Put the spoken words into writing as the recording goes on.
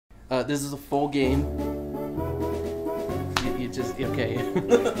This is a full game. You just okay.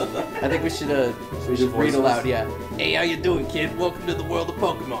 I think we should read aloud. Yeah. Hey, how you doing, kid? Welcome to the world of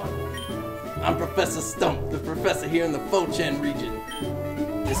Pokemon. I'm Professor Stump, the professor here in the Fo-Chen region.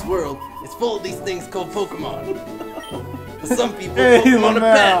 This world is full of these things called Pokemon. For some people, Pokemon are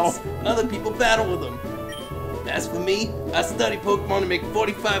pets. Other people battle with them. As for me, I study Pokemon to make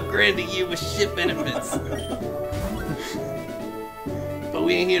 45 grand a year with shit benefits. But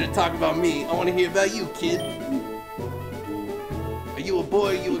we ain't here to talk about me. I want to hear about you, kid. Are you a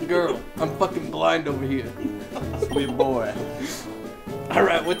boy or are you a girl? I'm fucking blind over here. Sweet boy.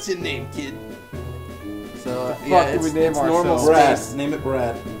 Alright, what's your name, kid? So, yeah, it's normal Brad. space. Name it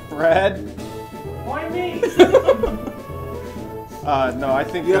Brad. Brad? Why me? No, I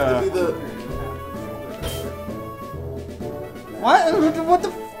think you have to be the... What? What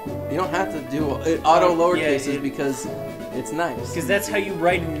the You don't have to do auto lowercases because it's nice. Because that's how you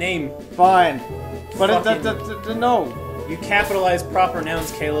write a name. Fine. But no. You capitalize proper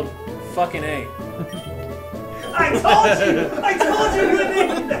nouns, Caleb. Fucking A. I told you! I told you to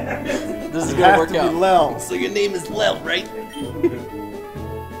name that! This is gonna work out. Lel. So your name is Lel, right?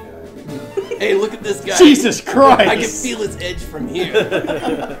 Hey, look at this guy. Jesus Christ! I can feel his edge from here.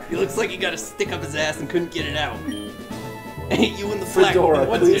 He looks like he got a stick up his ass and couldn't get it out. Hey, you in the black. Fedora.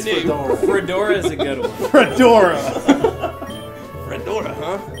 What's your name? Fredora is a good one. Fedora. Fredora,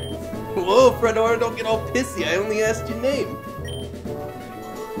 huh? Whoa, Fredora, don't get all pissy. I only asked your name.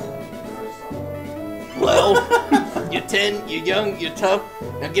 Well, you're 10, you're young, you're tough.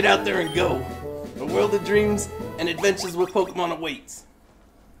 Now get out there and go. A world of dreams and adventures with Pokemon awaits.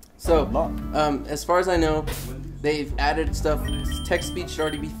 So, as far as I know, they've added stuff. Text speech should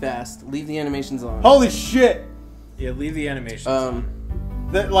already be fast. Leave the animations on. Holy shit! Yeah, leave the animations.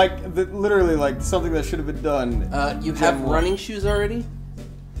 Literally, like, something that should have been done. You have running shoes already?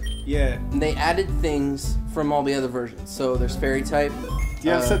 Yeah. And they added things from all the other versions. So there's Fairy type. Do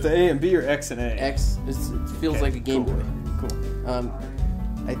you have set to A and B or X and A? X. It feels like a Game Boy. Cool.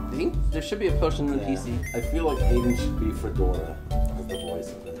 I think there should be a potion in the PC. I feel like Aiden should be Fedora as the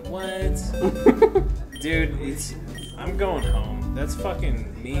voice of it. What? Dude, I'm going home. That's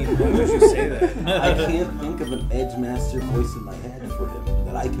fucking mean. Why would you say that? I can't think of an Edge Master voice in my head for him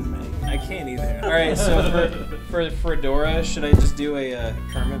that I can make. I can't either. Alright, so for Fedora, should I just do a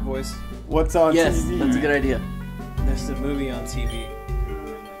Kermit voice? What's on Yes, TV? that's a good idea. There's a movie on TV.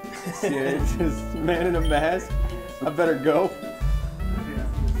 Yeah, it's just man in a mask. I better go.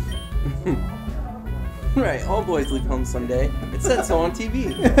 Right, all boys leave home someday. It said so on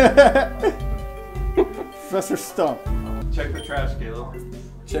TV. Professor Stump. Check the trash, Caleb.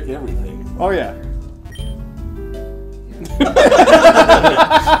 Check everything. Oh yeah.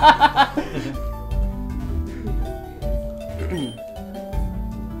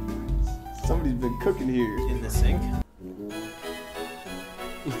 Somebody's been cooking here. In the sink?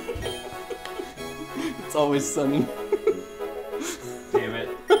 It's always sunny. Damn it.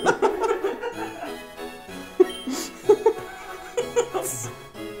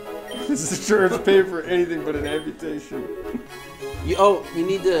 This insurance paid for anything but an amputation. You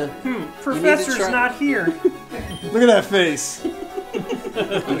need to. Professor's try- not here. Look at that face.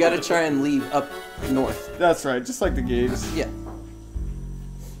 You gotta try and leave up north. That's right, just like the games. Yeah.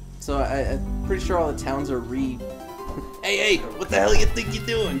 So I'm pretty sure all the towns are Hey, what the hell you think you're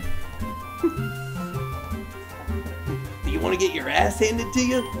doing? Do you want to get your ass handed to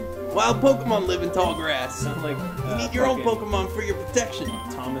you? Wild Pokemon live in tall grass. Sound like You need your own Pokemon for your protection.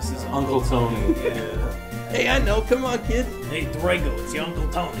 Thomas's Uncle Tony. Yeah. Hey, I know. Come on, kid. Hey, Drago, it's your Uncle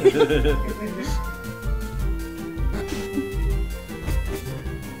Tony.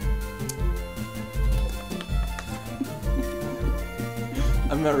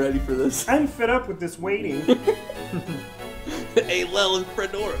 I'm not ready for this. I'm fed up with this waiting. Hey, Lel and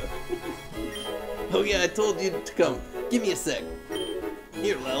Fredora. Oh yeah, I told you to come. Give me a sec.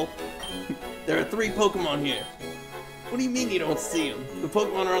 Here, Lel. There are 3 Pokemon here. What do you mean you don't see them? The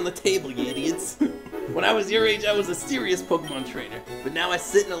Pokemon are on the table, you idiots. When I was your age, I was a serious Pokemon trainer. But now I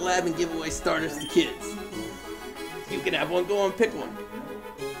sit in a lab and give away starters to kids. You can have one. Go on, pick one.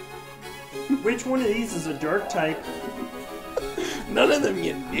 Which one of these is a dark type? None of them,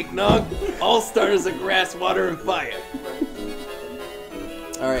 you knick-knock. All starters are grass, water, and fire.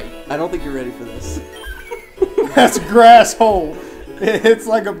 Alright, I don't think you're ready for this. That's a grass hole. It hits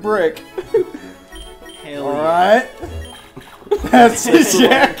like a brick. Alright. That's a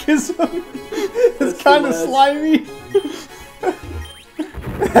Jackism. It's kind of slimy.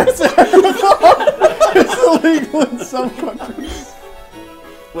 That's it's illegal in some countries.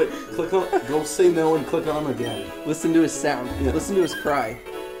 Wait, click on. Go say no and click on him again. Listen to his sound. Yeah. Listen to his cry.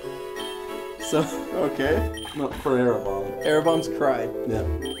 So, Okay. No, for Aerobomb. Aerobomb's cried. Yeah.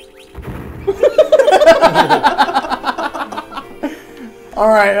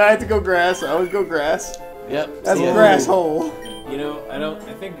 Alright, I have to go grass. I always go grass. Yep. That's see a ya. grass hole. You know, I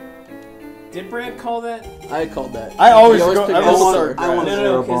think. Did Brad call that? I called that. I always You go. pick I always grass. start I grass. want-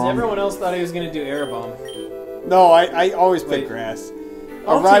 No, because Aerobomb. everyone else thought he was gonna do Aerobomb. No, I always pick Wait. grass.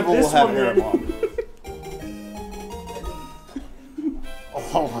 I'll Our take rival will this have one, then. Aerobomb.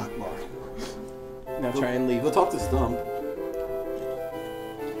 Oh, Akbar. Now try and leave. Go talk to Stump.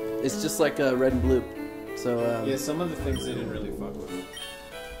 It's just like red and blue. So, Yeah, some of the things they didn't really fuck with.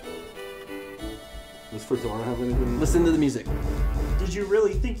 Does Fedora have anything? listen to the music. Did you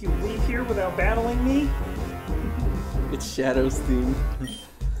really think you'd leave here without battling me? It's Shadow's theme.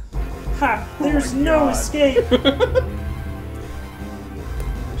 Ha! There's no escape! Oh,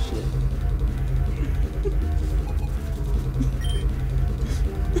 shit.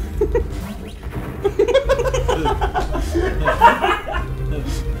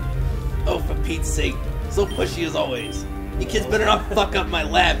 Oh, for Pete's sake. So pushy as always. You kids better not fuck up my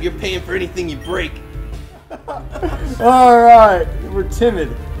lab. You're paying for anything you break. Alright, we're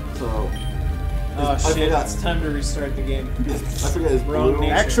timid. So, Oh I shit! forgot. It's time to restart the game. I forget his Wrong blue.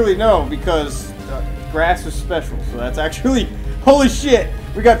 name. Actually, no, because grass is special, so that's actually... Holy shit!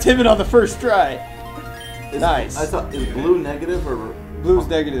 We got timid on the first try. Is- Nice. I thought, is blue negative or? Blue's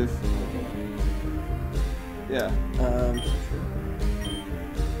negative. Yeah.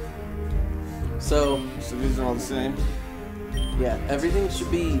 So, So these are all the same. yeah, everything should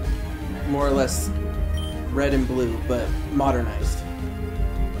be more or less red and blue, but modernized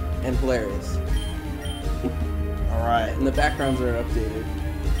and hilarious. Alright. And the backgrounds are updated.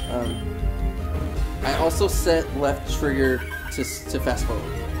 I also set left trigger to fast forward.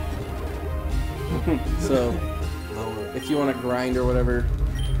 So, if you want to grind or whatever.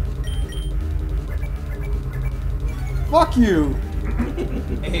 Fuck you!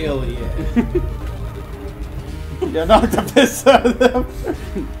 Hell yeah! You knocked the piss out of them.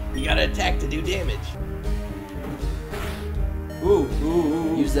 You gotta attack to do damage. Ooh, ooh,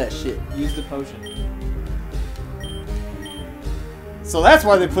 ooh. Use that shit. Use the potion. So that's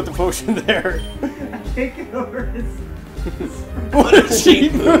why they put the potion there. Taking over his... What a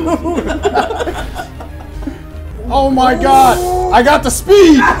cheap move! Oh my god! I got the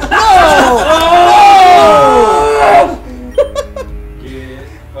speed! No!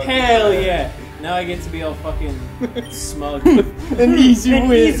 Hell yeah! Now I get to be all fucking smug. An easy An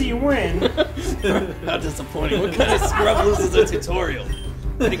win. easy win! How disappointing. What kind of scrub loses a tutorial?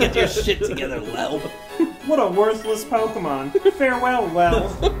 Better get your shit together, Lel. What a worthless Pokemon. Farewell, Lel.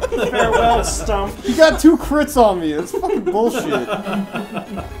 Farewell, Stump. You got 2 crits on me. That's fucking bullshit.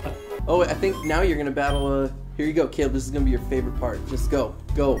 Oh, I think now you're gonna battle, here you go, Caleb. This is gonna be your favorite part. Just go.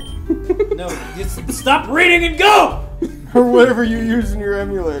 Go. No, just stop reading and go! Or whatever you use in your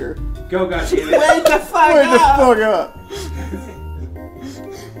emulator. Go, goddammit. Wake the fuck Wait the up! fuck up.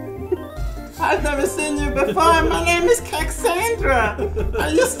 I've never seen you before. My name is Cassandra. Are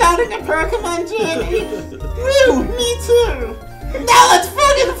you starting a Pokemon journey? Woo, me too. Now let's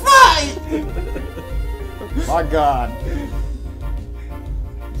fucking fight! My god.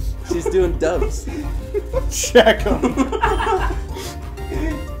 She's doing dubs. Check him.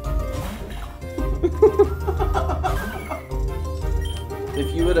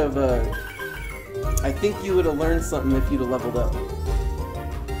 If you would have, I think you would have learned something if you'd have leveled up.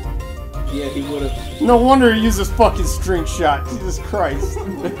 Yeah, he would have. No wonder he uses fucking string shot. Jesus Christ.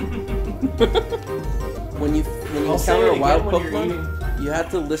 When you I'll say encounter it a again wild when you're Pokemon, you have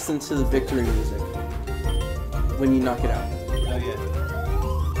to listen to the victory music when you knock it out. Oh yeah.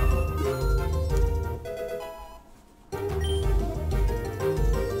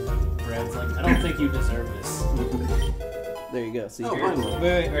 Brad's like, I don't think you deserve this. There you go. See, Oh, here- finally.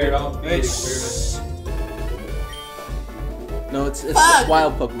 Wait, Here, I'll be wait. shh. no, it's Fuck!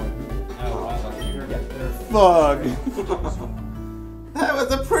 wild Pokemon. Oh, wow. Fuck. That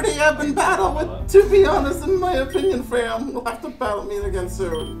was a pretty epic battle, but to be honest, in my opinion, fam, we'll have to battle me again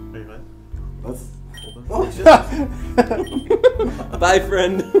soon. That's... Oh, shit. Bye,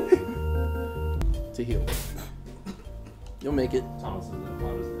 friend. To heal. You'll make it. Thomas is the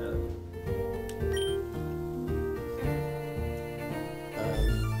hottest death.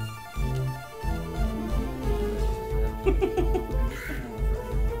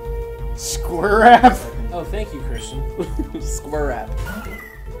 Square app. Oh, thank you, Christian. Square Rap.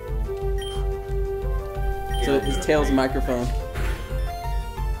 So his tail's a microphone. Wait,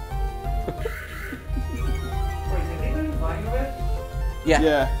 did they even find you it? Yeah.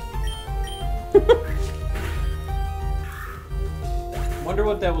 Yeah. Wonder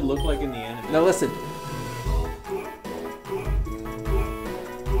wonder what that would look like in the anime. Now listen.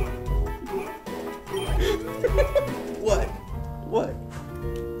 What? What?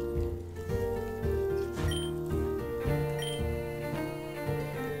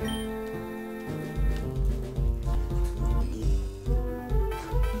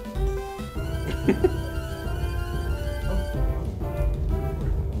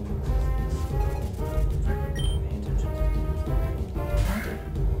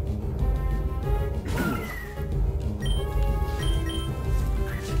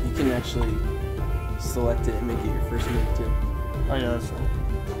 You can actually select it and make it your first move too. Oh yeah, that's right.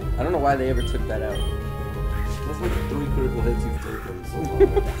 I don't know why they ever took that out. That's like 3 critical hits you've taken so far.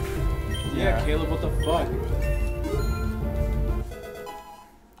 Yeah, Caleb, what the fuck?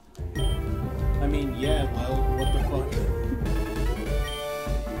 I mean, yeah, well, what the fuck?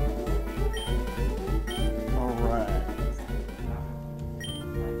 Alright.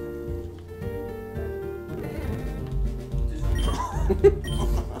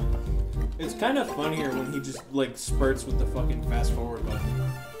 It's kind of funnier when he just, like, spurts with the fucking fast forward button.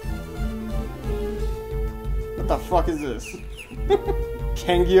 What the fuck is this?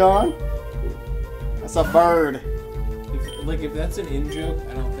 Kangyeon? That's a bird. If that's an in-joke,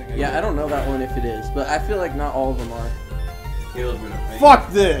 I don't think I Yeah, I don't know that one if it is, but I feel like not all of them are. Caleb's gonna faint.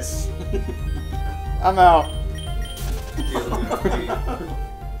 Fuck this! I'm out. Caleb's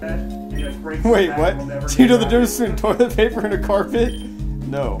gonna faint. Wait, what? Do you know the difference between toilet paper and a carpet?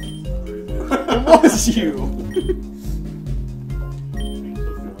 No. It was you!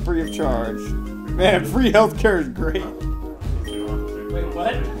 Free of charge. Man, free healthcare is great. Wait,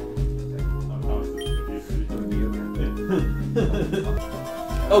 what?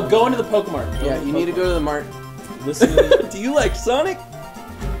 Oh, go into the Pokemart. Go Yeah, to you the need to go to the mart. Pokemart. Listen to Do you like Sonic?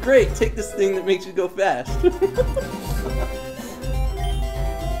 Great, take this thing that makes you go fast.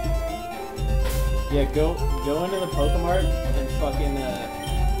 Yeah, go into the Pokemart and fucking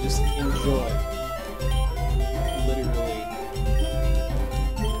just enjoy. Literally.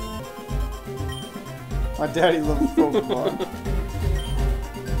 My daddy loves Pokemon.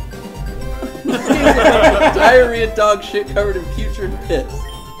 Diarrhea dog shit covered in putrid piss.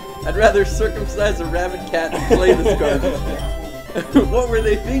 I'd rather circumcise a rabid cat than play this garbage. What were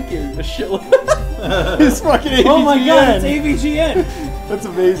they thinking? A shit. It's fucking AVGN. Oh my god, it's AVGN! That's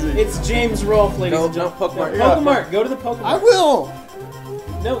amazing. It's James Rolfe, ladies No, and no, gentlemen. Pokemart. Yeah. Pokemart, go to the Pokemart. I will!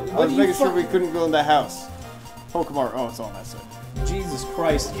 No, I what was do you making sure we fuck- couldn't go in the house. Pokemart. Oh, it's on that side. Jesus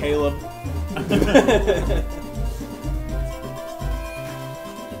Christ, Caleb.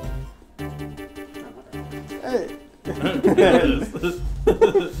 Hey.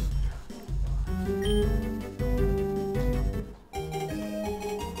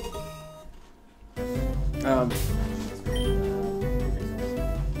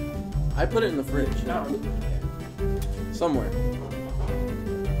 I put it in the fridge. Somewhere.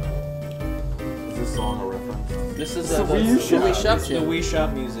 Is this song a reference? This is It's a a Wii U shop. Wii shop It's the channel. Wii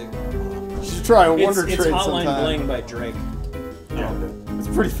Shop music. You should try a Wonder It's Trade Hotline sometime. Bling by Drake. Yeah. It's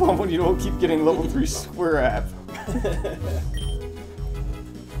pretty fun when you don't keep getting level 3 Square app.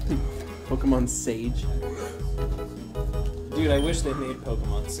 Pokemon Sage. Dude, I wish they made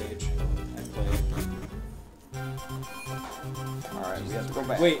Pokemon Sage. I'd play it. Alright, we have to go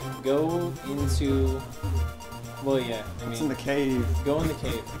back. Wait, go into... Well, yeah, I It's in mean, the cave. go in the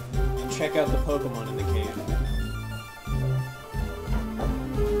cave and check out the Pokemon in the cave.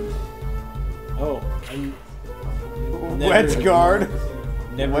 Oh, I'm... Wedgeguard.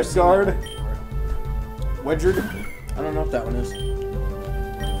 Never seen Wedgeguard. that before. Wedgeguard. I don't know if that one is.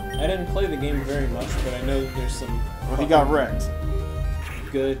 I didn't play the game very much, but I know that there's some Well, he got wrecked.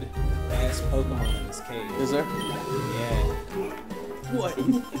 good ass Pokemon in this cave. Is there? Yeah. What?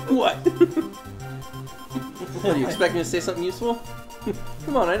 What? What, do you expect me to say something useful?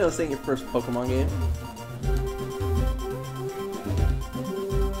 Come on, I know this ain't your first Pokemon game.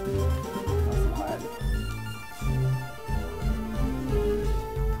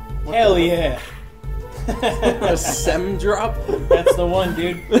 Hell yeah! A Sem drop? That's the one,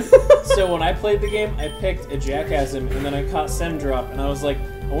 dude. So when I played the game, I picked a Jackassm, and then I caught Semdrop, and I was like,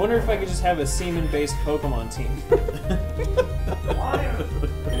 I wonder if I could just have a semen-based Pokemon team. Why?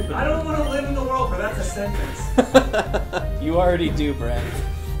 I don't want to live in the world where that's a sentence. You already do, Brad.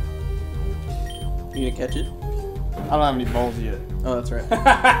 You gonna catch it? I don't have any balls yet. Oh, that's right.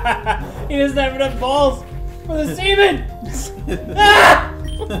 He doesn't have enough balls for the semen! Ah!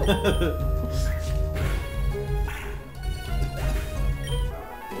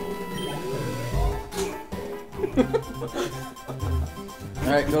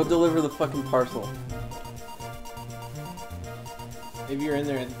 Alright, go deliver the fucking parcel. If you're in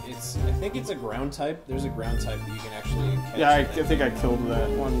there, I think it's a ground type. There's a ground type that you can actually catch. Yeah, I think I killed that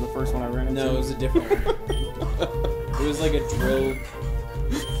one, the first one I ran into. No, it was a different one. It was like a drill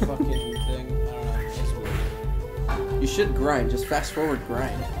fucking thing. I don't know. It's weird. You should grind. Just fast forward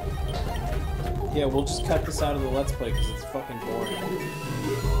grind. Yeah, we'll just cut this out of the Let's Play because it's fucking boring.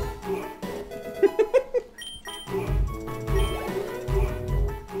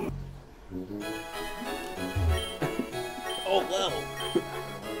 Oh, well.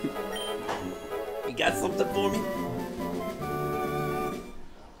 You got something for me?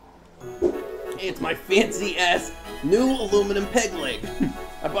 Hey, it's my fancy-ass new aluminum peg leg.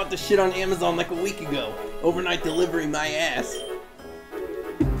 I bought this shit on Amazon like a week ago. Overnight delivery my ass.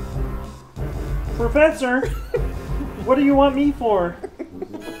 Professor, what do you want me for?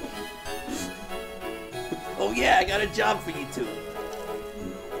 Oh yeah, I got a job for you two.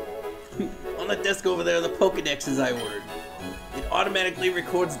 On the desk over there are the Pokedexes I ordered. It automatically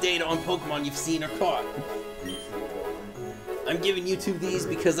records data on Pokemon you've seen or caught. I'm giving you two these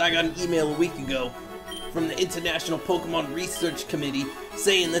because I got an email a week ago from the International Pokemon Research Committee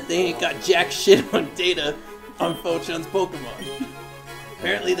saying that they ain't got jack shit on data on Fochan's Pokemon.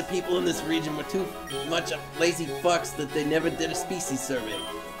 Apparently the people in this region were too much lazy fucks that they never did a species survey.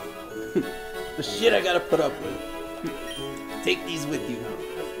 The shit I gotta put up with. Take these with you.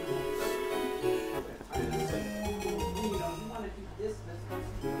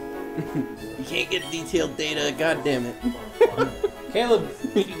 You can't get detailed data, god damn it. Caleb,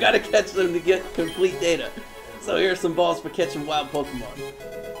 You gotta catch them to get complete data. So here's some balls for catching wild Pokemon.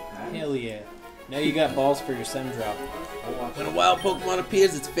 hell yeah. Now you got balls for your Sem Drop. When a wild Pokemon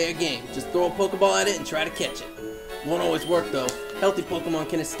appears, it's fair game. Just throw a Pokeball at it and try to catch it. Won't always work though. Healthy Pokemon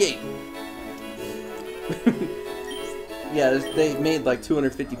can escape. Yeah, they made like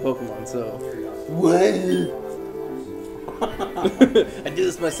 250 Pokemon, so... What? I do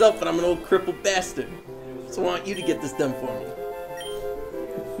this myself, but I'm an old crippled bastard. So I want you to get this done for me.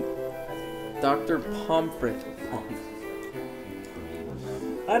 Dr. Pomfret.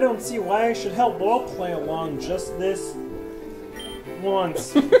 I don't see why I should help, but I'll play along just this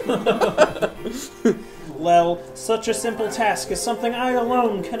once. Lel, such a simple task is something I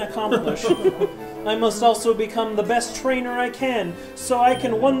alone can accomplish. I must also become the best trainer I can, so I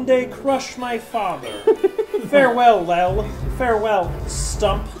can one day crush my father. Farewell, Lel. Farewell,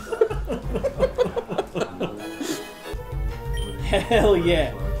 Stump. Hell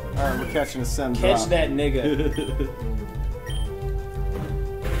yeah. Alright, we're catching a Sem Catch drop. that nigga.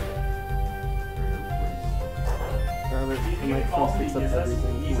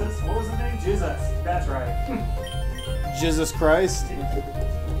 Jesus? What was the name? Jesus. That's right. Jesus Christ.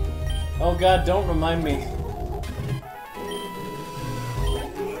 Oh god, don't remind me.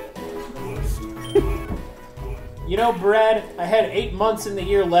 You know, Brad, I had 8 months in the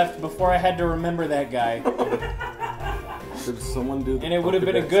year left before I had to remember that guy. Did someone do? And it would have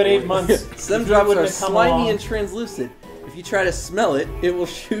been a good 8 months. Some if drops you wouldn't are have come slimy along. and translucent. If you try to smell it, it will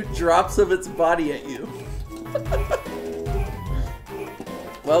shoot drops of its body at you.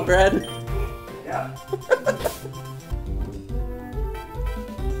 Well, Brad? Yeah.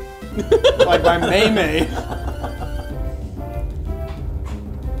 Like by May May.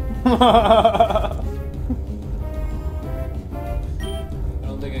 I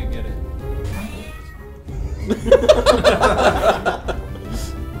don't think I get it.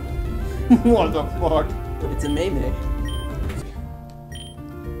 What the fuck? It's a Maymay.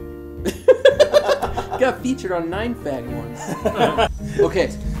 Got featured on 9fag once. Okay,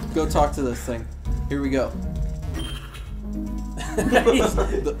 go talk to this thing. Here we go.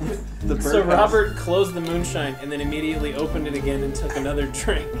 the bird So house. Robert closed the moonshine and then immediately opened it again and took another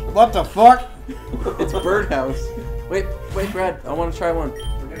drink. What the fuck? It's birdhouse. Wait, Brad. I want to try one.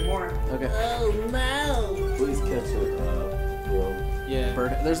 Get more. Okay. Oh no! Please catch it. Yeah,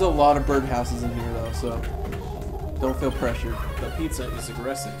 There's a lot of birdhouses in here though, so don't feel pressured. the pizza is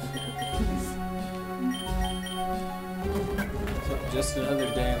aggressive. So just another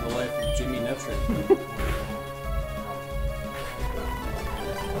day in the life of Jimmy Neutron.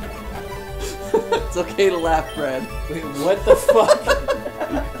 It's okay to laugh, Brad. Wait, what the fuck?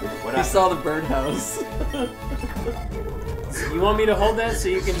 We saw the birdhouse. You want me to hold that so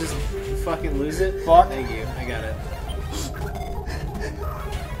you can just fucking lose it? Fuck. Thank you, I got it.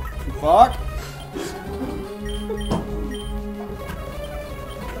 Fuck.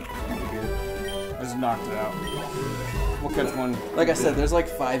 I just knocked it out. We'll catch one. Like I said, there's like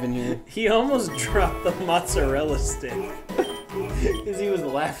 5 in here. He almost dropped the mozzarella stick. Because he was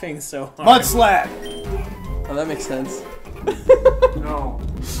laughing so hard. Mud slap! Oh, that makes sense. No.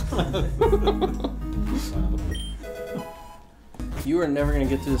 You are never gonna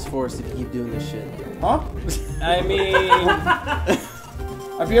get through this forest if you keep doing this shit. Huh? I mean,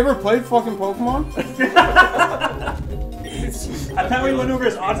 Have you ever played fucking Pokemon? I thought we went over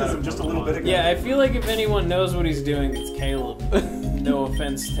his autism just a little bit ago. yeah, I feel like if anyone knows what he's doing, it's Caleb. No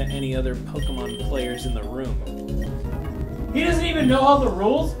offense to any other Pokemon players in the room. He doesn't even know all the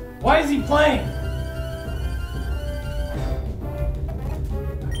rules? Why is he playing?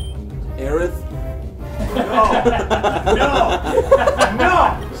 Aerith?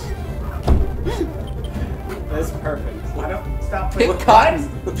 No! That's perfect. I don't stop Pick playing. cotton!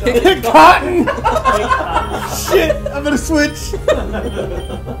 Pick cotton! Shit, I'm gonna switch.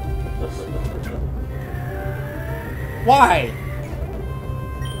 Why?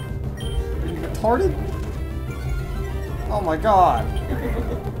 Are you retarded? Oh my god.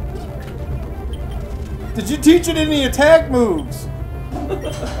 Did you teach it any attack moves?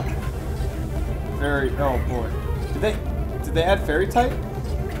 Very. Oh boy. Did they add fairy type?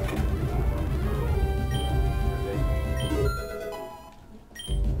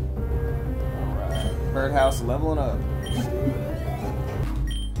 Alright. Birdhouse leveling up.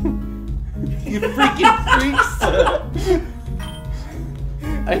 You freaking freaks!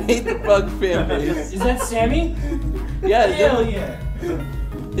 I hate the bug fan base. Is that Sammy? Yeah, Hell yeah.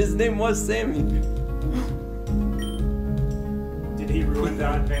 his name was Sammy. Did he ruin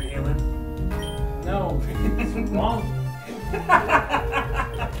Van Halen? No. Wrong.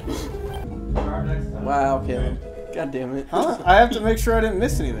 Wow, Caleb. God damn it. Huh? I have to make sure I didn't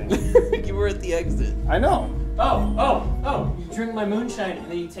miss anything. You were at the exit. I know. Oh, you drink my moonshine and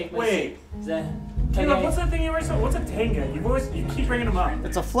then you take my Wait. Is that... Caleb, what's that thing you always said? What's a Tenga? You keep bringing them up.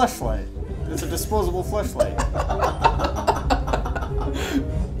 It's a fleshlight. It's a disposable fleshlight.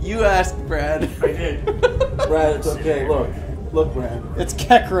 You asked, Brad. I did. Brad, it's okay. Look, Brad. It's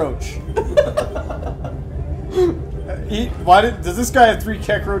Kekroach. Does this guy have 3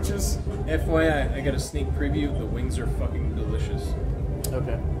 Kekroaches? FYI, I got a sneak preview. The wings are fucking delicious.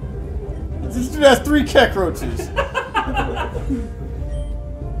 Okay. This dude has 3 Kekroaches.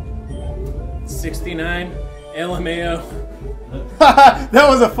 69, LMAO. That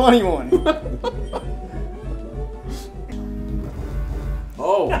was a funny one.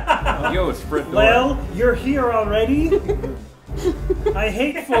 Oh, Yo, it's Fred. Well, you're here already? I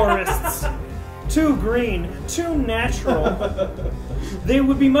hate forests. Too green, too natural. They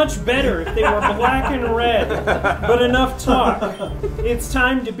would be much better if they were black and red. But enough talk. It's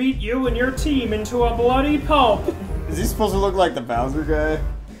time to beat you and your team into a bloody pulp. Is he supposed to look like the Bowser guy?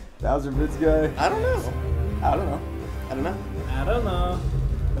 Bowser Bits guy? I don't know. I don't know. I don't know. I don't know.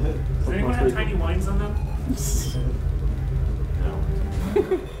 Does anyone have tiny wines on them? No.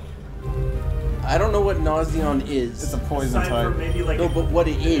 I don't know what Nauseon is. It's a poison Sign for type. maybe like No, but what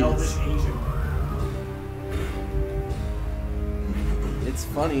it an Elvish is. Asian. It's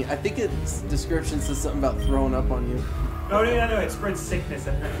funny. I think its description says something about throwing up on you. Oh, no, it spreads sickness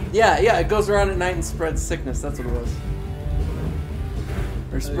at night. Yeah, it goes around at night and spreads sickness. That's what it was.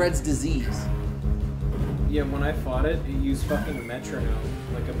 Or spreads disease. Yeah, when I fought it, it used fucking metronome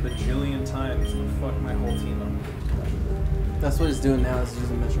like a bajillion times and fucked my whole team up. That's what it's doing now, is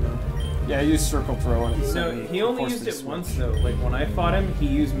using metronome. Yeah, I used circle throw and it No, he only forced used me it to once switch. though. Like when I fought him, he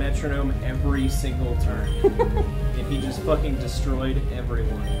used metronome every single turn, and he just fucking destroyed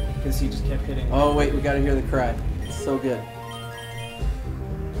everyone because he just kept hitting. Oh, wait, we gotta hear the cry. It's so good.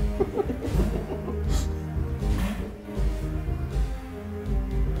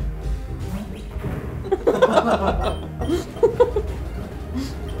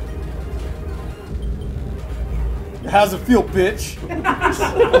 How's it feel, bitch?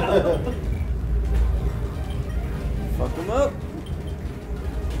 Fuck him up.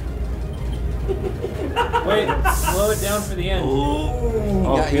 Wait, slow it down for the end.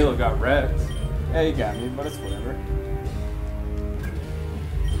 Oh, got you. Caleb got wrecked. Yeah, you got me, but it's whatever.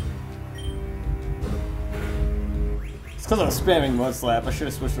 It's because I was spamming Mud Slap. I should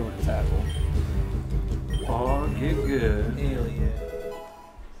have switched over to Tackle. oh, get good. Hell yeah.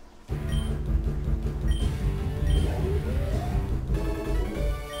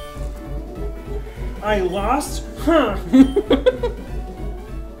 I lost? Huh.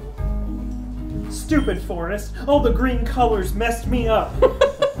 Stupid forest. All the green colors messed me up.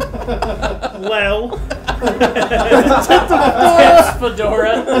 Well. Tips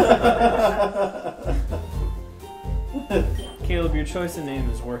Fedora. Caleb, your choice of name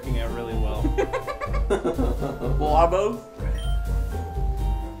is working out really well. Blabo?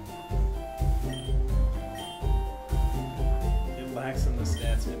 It lacks in the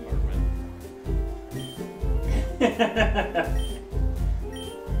stats department.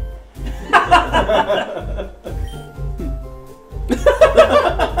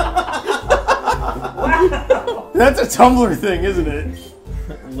 That's a Tumblr thing, isn't it?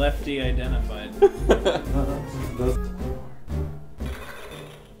 Lefty identified.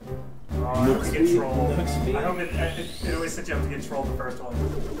 Oh, I hope we get trolled. I hope it always sets you up to get trolled the first one.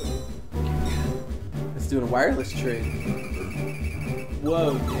 It's doing a wireless trade.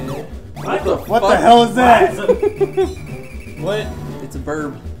 Whoa, kid. What the hell is that? What? It's a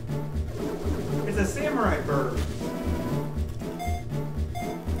burb. It's a samurai bird.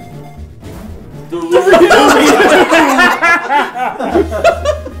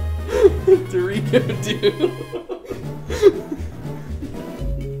 Dorito dude.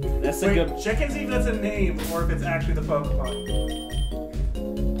 That's a Wait, good. check and see if that's a name or if it's actually the Pokemon.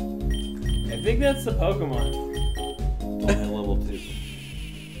 I think that's the Pokemon. Only level 2.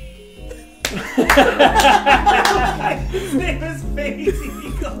 His name is Phase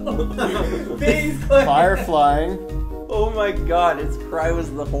Eagle. Phase Clover. Fire flying. Oh my god, its cry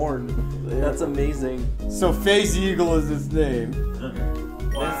was the horn. That's amazing. So Phase Eagle is his name.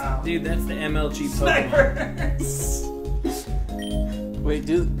 Wow. Dude, that's the MLG Pokemon. Sniper. Wait,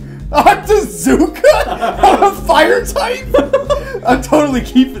 dude. Octazooka? On a fire type? I'm totally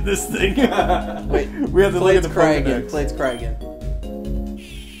keeping this thing. Wait, We have to play look at its the cry again. Pokedex. Play its cry again.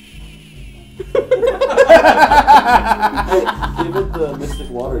 Give it the mystic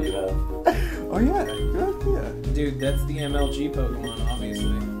water you have. Oh yeah, good idea. Dude, that's the MLG Pokemon,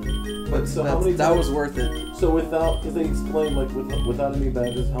 obviously. But so how many That times? was worth it. So without, because they explain like without any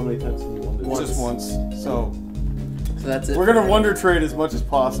badges, how many times can you wonder? Just once. So So that's it. we're gonna wonder trade as much as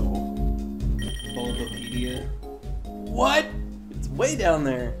possible. Bulbapedia. What? It's way down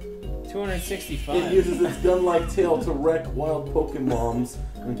there. 265. It uses its gun-like tail to wreck wild Pokemoms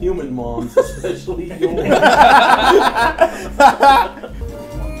and human moms, especially yours.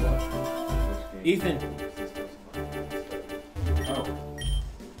 Ethan. Oh.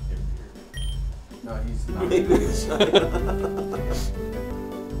 No, he's not. Maybe it's China.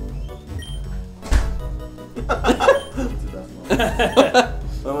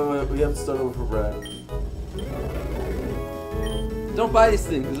 Wait, we have to start over for Brad. Don't buy these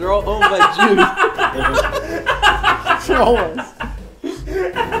things, 'cause they're all owned by Jews. Troll us.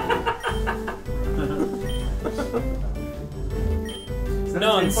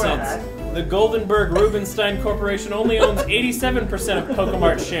 Nonsense. The Goldenberg Rubenstein Corporation only owns 87% of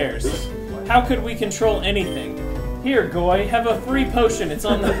Pokemart shares. How could we control anything? Here, Goy, have a free potion. It's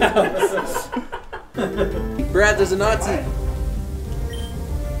on the house. Brad, there's a Nazi.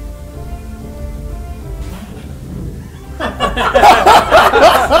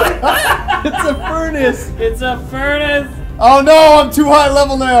 It's a furnace. It's a furnace. Oh no, I'm too high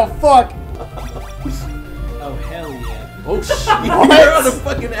level now. Fuck. Oh, hell yeah. Oh shit! You're on a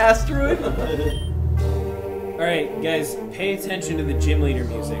fucking asteroid. Alright, guys, pay attention to the gym leader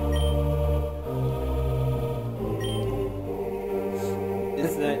music.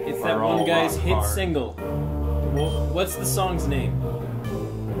 It's that one guy's hit single. Well, what's the song's name?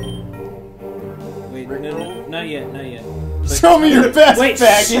 Wait, no, not yet, not yet. But- Show me your best Wait,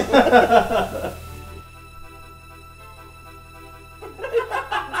 faggot.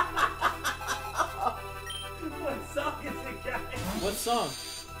 What song is it, guys? What song?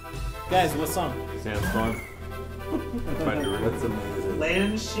 Guys, what song? Sandstorm. That's amazing.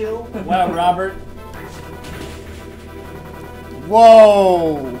 Landshill? Wow, Robert.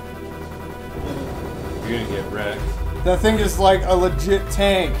 Whoa. You're gonna get wrecked. That thing is like a legit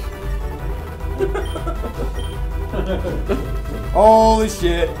tank. Holy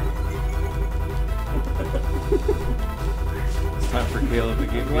shit. It's time for Caleb to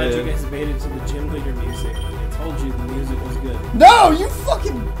get I'm glad you good. guys made it to the gym leader music. I told you the music was good. No, you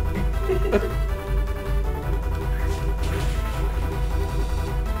fucking.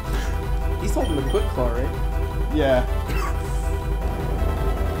 He's holding the quick claw, right? Yeah,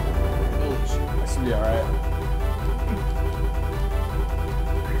 Holy shit. that should be alright.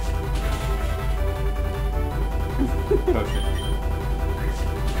 Potion.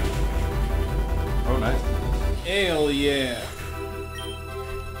 Oh, nice. Hell yeah.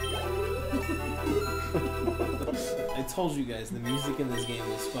 I told you guys, the music in this game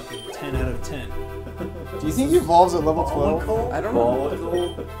is fucking 10 out of 10. Do you think he evolves at level 12? I don't know.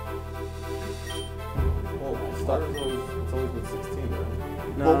 Volatile. Well, Starter's it's always been 16,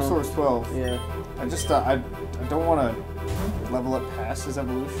 right? No. Bulbasaur's 12. Yeah. I just I don't want to level up past his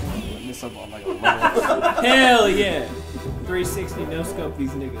evolution. I miss up on like a level. Hell yeah. 360 no scope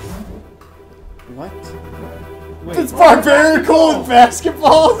these niggas. What? Wait, It's barbarical and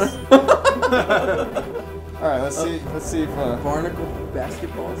basketballs. All right, let's see if Barnacle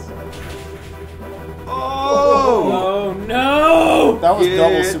basketballs? Oh! oh no! that was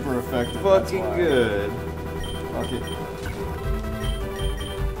double Get super effective. that's Fucking why. good. Fuck it.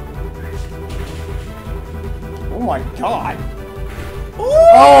 Oh my god!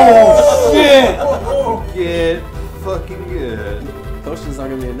 Oh shit! Get fucking good. Potions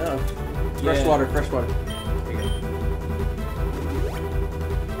aren't gonna be enough. Fresh Yeah. water, fresh water.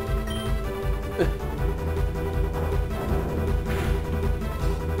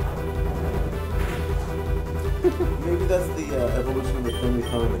 Maybe that's the evolution of the thing we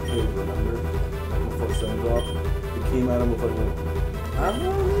found in the cave, remember? Before Sun dropped. It came at him with like a... I don't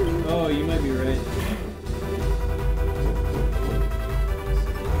know, maybe. Oh, you might be right.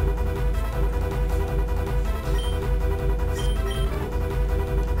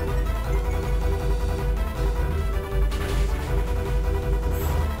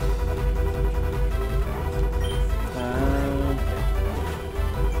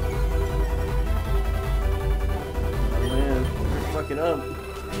 Oh man, we're fucking up.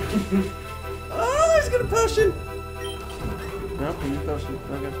 Oh, he's got a potion! Nope, he needs a potion.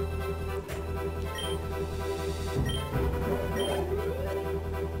 Okay.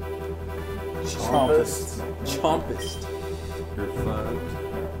 Chompist. Chompist. You're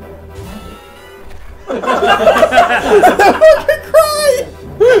fucked.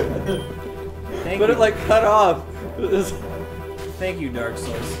 Thank But you. it like cut off. Thank you, Dark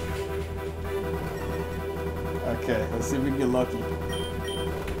Souls. Okay, let's see if we can get lucky.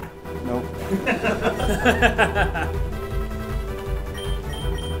 Nope.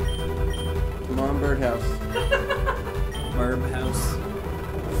 Come on, birdhouse. Burb House.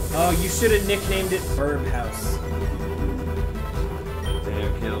 Oh, you should have nicknamed it Burb House.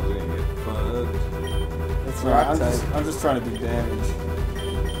 Damn, Kale's gonna get fucked. That's Alright, rock type. I'm just trying to do damage.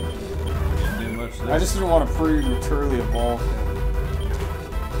 Can't do much there. I just didn't want to prematurely evolve him.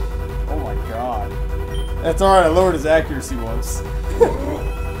 Oh my god. That's alright, I lowered his accuracy once.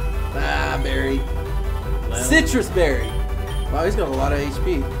 Ah, berry. Well, Citrus berry. Wow, he's got a lot of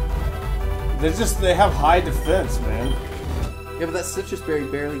HP. They have high defense, man. Yeah, but that citrus berry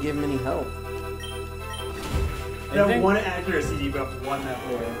barely gave him any health. I That think one accuracy debuff won that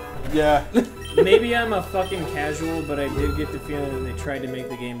war. Yeah. maybe I'm a fucking casual, but I did get the feeling that they tried to make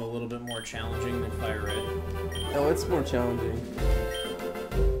the game a little bit more challenging than Fire Red. Oh, it's more challenging.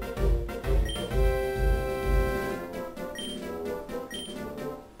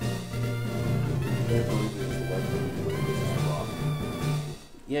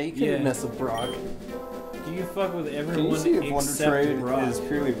 Yeah, you couldn't Yeah. mess with Brock. Do you fuck with Can you everyone see if Wonder except Trade Brock? is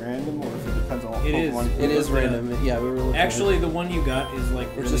purely random or if it depends on what It is. Pokemon you It is looked it up. random. Yeah, we were looking. Actually, the one you got is like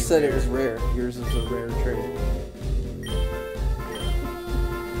it really just said it rare. was rare. Yours is a rare trade.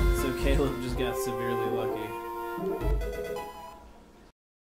 So Caleb just got severely lucky.